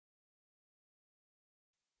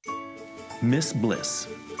Miss Bliss,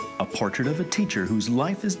 a portrait of a teacher whose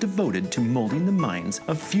life is devoted to molding the minds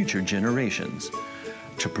of future generations,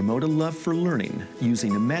 to promote a love for learning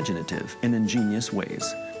using imaginative and ingenious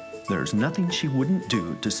ways. There's nothing she wouldn't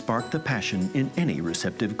do to spark the passion in any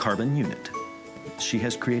receptive carbon unit. She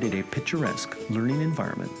has created a picturesque learning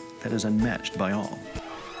environment that is unmatched by all.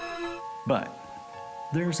 But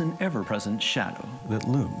there's an ever-present shadow that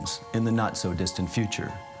looms in the not-so-distant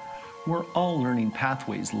future, where all learning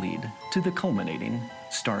pathways lead to the culminating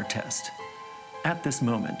STAR test. At this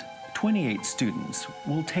moment, 28 students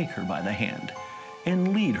will take her by the hand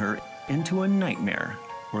and lead her into a nightmare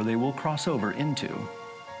where they will cross over into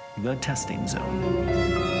the testing zone.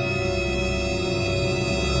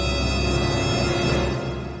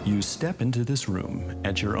 You step into this room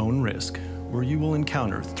at your own risk, where you will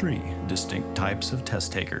encounter 3 distinct types of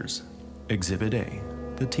test takers. Exhibit A,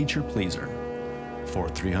 the teacher pleaser. For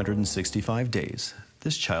 365 days,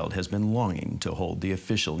 this child has been longing to hold the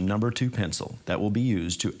official number 2 pencil that will be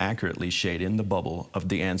used to accurately shade in the bubble of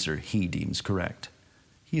the answer he deems correct.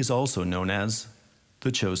 He is also known as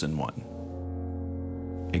the chosen one.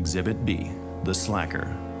 Exhibit B, the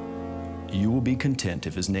slacker. You will be content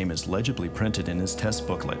if his name is legibly printed in his test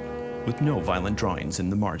booklet, with no violent drawings in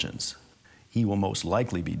the margins. He will most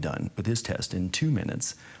likely be done with his test in 2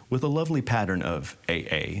 minutes with a lovely pattern of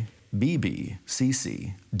AA, BB,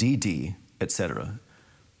 CC, DD, etc.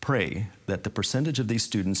 Pray that the percentage of these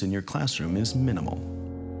students in your classroom is minimal.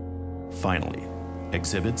 Finally,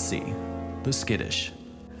 Exhibit C, the skittish.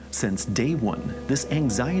 Since day one, this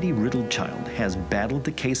anxiety-riddled child has battled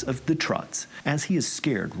the case of the trots, as he is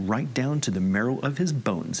scared right down to the marrow of his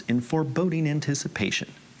bones in foreboding anticipation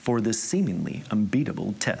for this seemingly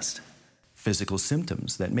unbeatable test. Physical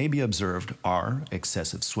symptoms that may be observed are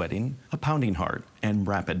excessive sweating, a pounding heart, and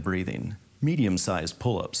rapid breathing. Medium-sized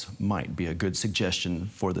pull-ups might be a good suggestion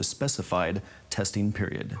for the specified testing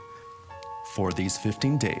period. For these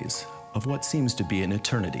 15 days of what seems to be an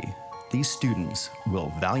eternity, these students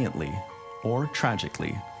will valiantly or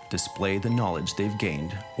tragically display the knowledge they've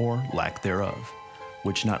gained or lack thereof,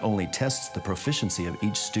 which not only tests the proficiency of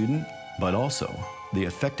each student, but also the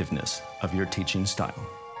effectiveness of your teaching style.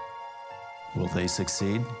 Will they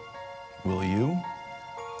succeed? Will you?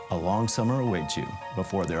 A long summer awaits you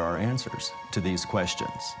before there are answers to these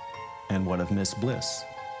questions. And what of Miss Bliss?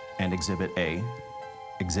 And Exhibit A,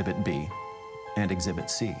 Exhibit B, and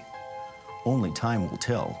Exhibit C? Only time will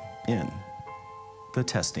tell in the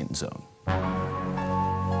testing zone.